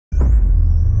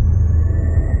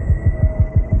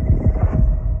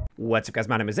What's up guys,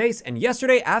 my name is Ace, and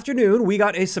yesterday afternoon we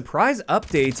got a surprise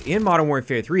update in Modern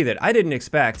Warfare 3 that I didn't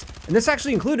expect, and this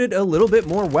actually included a little bit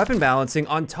more weapon balancing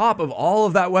on top of all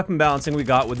of that weapon balancing we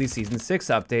got with the Season 6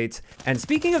 update. And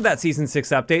speaking of that Season 6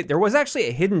 update, there was actually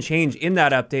a hidden change in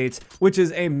that update, which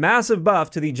is a massive buff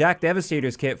to the JAK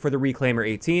Devastators Kit for the Reclaimer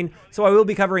 18, so I will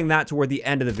be covering that toward the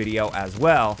end of the video as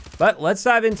well. But let's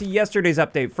dive into yesterday's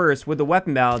update first with the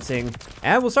weapon balancing,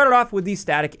 and we'll start it off with the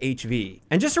static HV.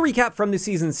 And just to recap from the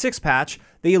Season 6 patch,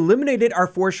 they eliminated our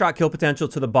 4-shot kill potential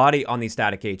to the body on the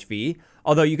static HV,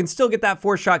 although you can still get that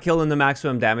 4-shot kill in the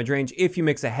maximum damage range if you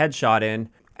mix a headshot in,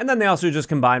 and then they also just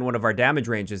combined one of our damage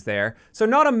ranges there, so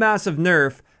not a massive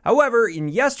nerf. However, in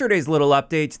yesterday's little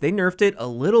update, they nerfed it a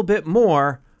little bit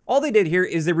more. All they did here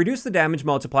is they reduced the damage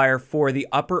multiplier for the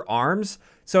upper arms,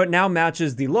 so it now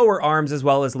matches the lower arms as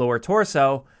well as lower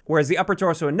torso, whereas the upper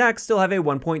torso and neck still have a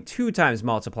 1.2 times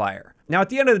multiplier. Now at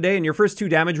the end of the day, in your first 2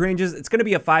 damage ranges, it's going to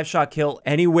be a 5-shot kill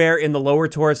anywhere in the lower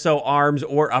torso, arms,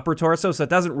 or upper torso, so it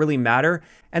doesn't really matter.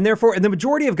 And therefore, in the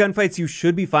majority of gunfights you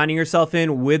should be finding yourself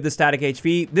in with the static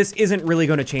HV, this isn't really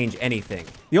going to change anything.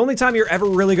 The only time you're ever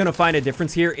really going to find a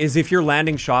difference here is if you're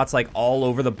landing shots like all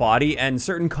over the body, and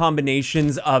certain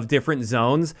combinations of different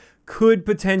zones could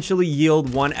potentially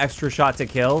yield 1 extra shot to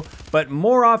kill, but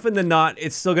more often than not,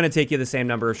 it's still going to take you the same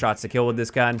number of shots to kill with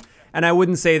this gun, and I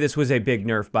wouldn't say this was a big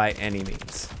nerf by any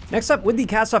means. Next up, with the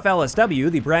Kastov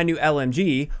LSW, the brand new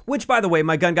LMG, which by the way,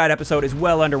 my gun guide episode is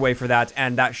well underway for that,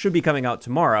 and that should be coming out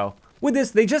tomorrow. With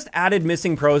this, they just added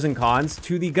missing pros and cons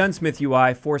to the MWIII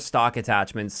UI for stock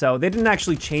attachments, so they didn't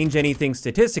actually change anything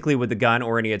statistically with the gun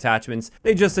or any attachments,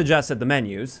 they just adjusted the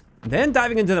menus. Then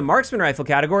diving into the marksman rifle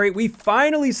category, we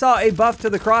finally saw a buff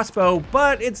to the crossbow,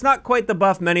 but it's not quite the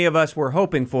buff many of us were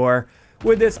hoping for.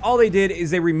 With this, all they did is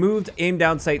they removed aim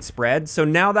down sight spread, so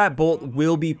now that bolt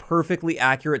will be perfectly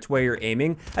accurate to where you're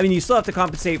aiming. I mean, you still have to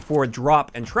compensate for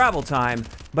drop and travel time,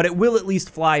 but it will at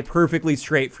least fly perfectly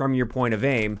straight from your point of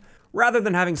aim, rather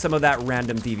than having some of that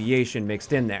random deviation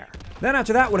mixed in there. Then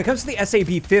after that, when it comes to the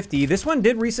SAP-50, this one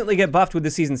did recently get buffed with the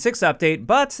Season 6 update,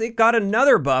 but it got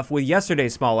another buff with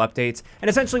yesterday's small updates, and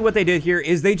essentially what they did here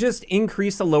is they just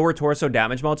increased the lower torso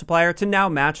damage multiplier to now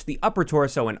match the upper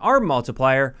torso and arm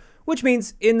multiplier, which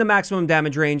means in the maximum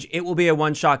damage range, it will be a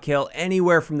 1-shot kill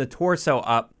anywhere from the torso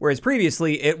up, whereas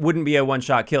previously it wouldn't be a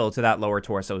 1-shot kill to that lower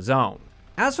torso zone.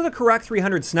 As for the Carrack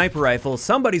 300 sniper rifle,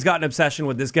 somebody's got an obsession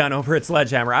with this gun over at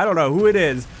Sledgehammer. I don't know who it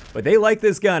is, but they like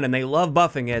this gun and they love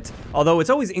buffing it, although it's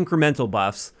always incremental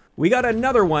buffs. We got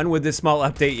another one with this small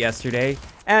update yesterday,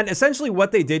 and essentially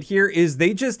what they did here is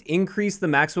they just increased the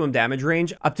maximum damage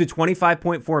range up to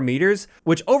 25.4 meters,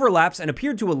 which overlaps and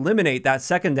appeared to eliminate that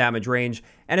second damage range.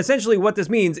 And essentially what this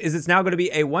means is it's now going to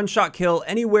be a 1-shot kill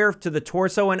anywhere to the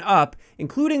torso and up,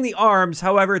 including the arms.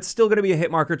 However, it's still going to be a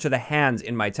hit marker to the hands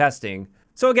in my testing.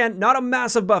 So again, not a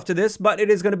massive buff to this, but it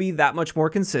is going to be that much more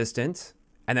consistent.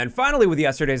 And then finally with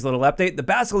yesterday's little update, the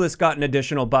Basilisk got an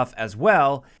additional buff as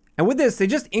well. And with this, they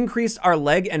just increased our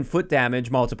leg and foot damage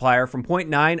multiplier from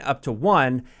 0.9 up to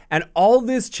 1. And all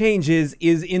this changes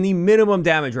is in the minimum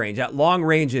damage range. At long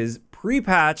ranges,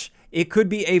 pre-patch, it could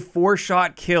be a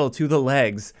 4-shot kill to the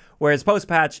legs, whereas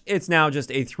post-patch, it's now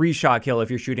just a 3-shot kill if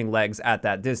you're shooting legs at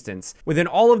that distance. Within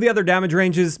all of the other damage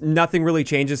ranges, nothing really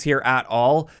changes here at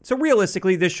all, so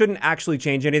realistically, this shouldn't actually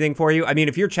change anything for you. I mean,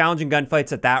 if you're challenging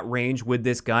gunfights at that range with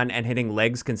this gun and hitting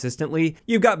legs consistently,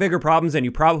 you've got bigger problems and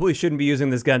you probably shouldn't be using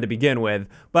this gun to begin with,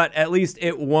 but at least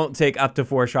it won't take up to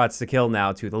 4 shots to kill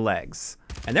now to the legs.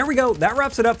 And there we go, that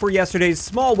wraps it up for yesterday's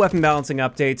small weapon balancing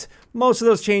update. Most of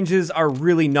those changes are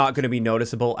really not going to be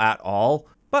noticeable at all,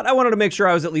 but I wanted to make sure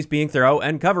I was at least being thorough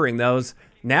and covering those.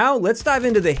 Now, let's dive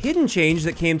into the hidden change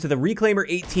that came to the Reclaimer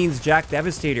 18's JAK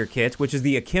Devastator Kit, which is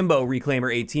the Akimbo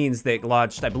Reclaimer 18s that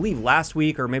launched, I believe, last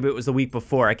week, or maybe it was the week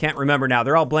before. I can't remember now.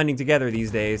 They're all blending together these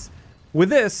days. With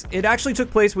this, it actually took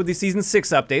place with the Season 6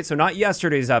 update, so not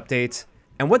yesterday's update.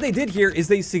 And what they did here is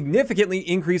they significantly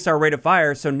increased our rate of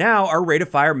fire, so now our rate of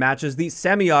fire matches the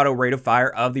semi-auto rate of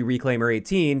fire of the Reclaimer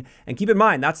 18, and keep in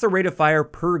mind, that's the rate of fire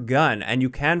per gun, and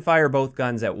you can fire both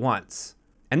guns at once.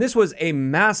 And this was a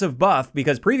massive buff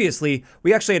because previously,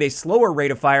 we actually had a slower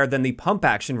rate of fire than the pump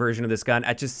action version of this gun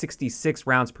at just 66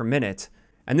 rounds per minute.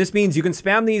 And this means you can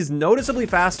spam these noticeably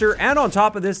faster, and on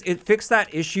top of this, it fixed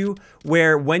that issue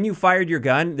where when you fired your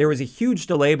gun, there was a huge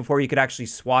delay before you could actually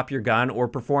swap your gun or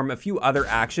perform a few other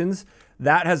actions.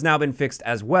 That has now been fixed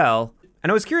as well.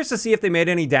 And I was curious to see if they made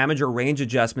any damage or range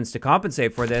adjustments to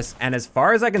compensate for this, and as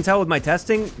far as I can tell with my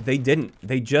testing, they didn't.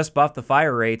 They just buffed the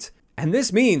fire rate. And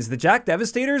this means the JAK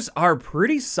Devastators are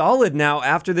pretty solid now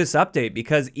after this update,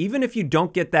 because even if you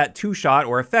don't get that 2-shot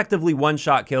or effectively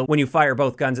 1-shot kill when you fire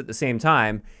both guns at the same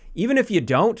time, even if you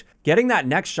don't, getting that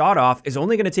next shot off is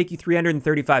only going to take you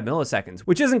 335 milliseconds,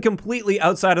 which isn't completely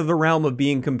outside of the realm of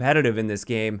being competitive in this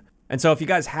game. And so if you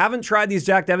guys haven't tried these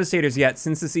JAK Devastators yet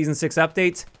since the Season 6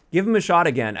 updates, give them a shot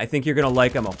again. I think you're going to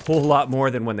like them a whole lot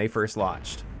more than when they first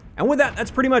launched. And with that,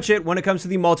 that's pretty much it when it comes to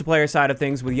the multiplayer side of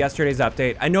things with yesterday's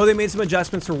update. I know they made some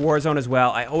adjustments for Warzone as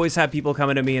well. I always have people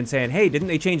coming to me and saying, hey, didn't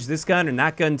they change this gun and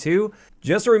that gun too?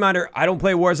 Just a reminder, I don't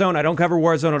play Warzone. I don't cover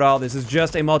Warzone at all. This is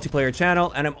just a multiplayer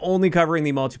channel, and I'm only covering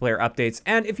the multiplayer updates.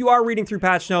 And if you are reading through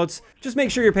patch notes, just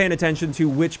make sure you're paying attention to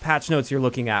which patch notes you're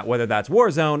looking at, whether that's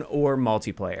Warzone or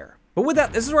multiplayer. But with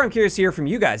that, this is where I'm curious to hear from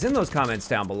you guys in those comments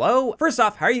down below. First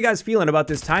off, how are you guys feeling about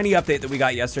this tiny update that we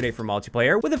got yesterday for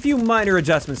multiplayer with a few minor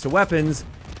adjustments to weapons?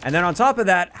 And then on top of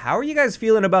that, how are you guys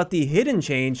feeling about the hidden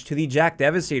change to the JAK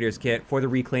Devastators Kit for the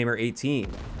Reclaimer 18?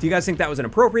 Do you guys think that was an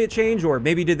appropriate change, or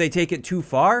maybe did they take it too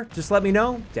far? Just let me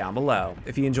know down below.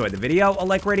 If you enjoyed the video, a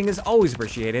like rating is always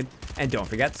appreciated. And don't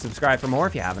forget to subscribe for more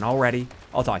if you haven't already.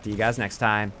 I'll talk to you guys next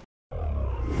time.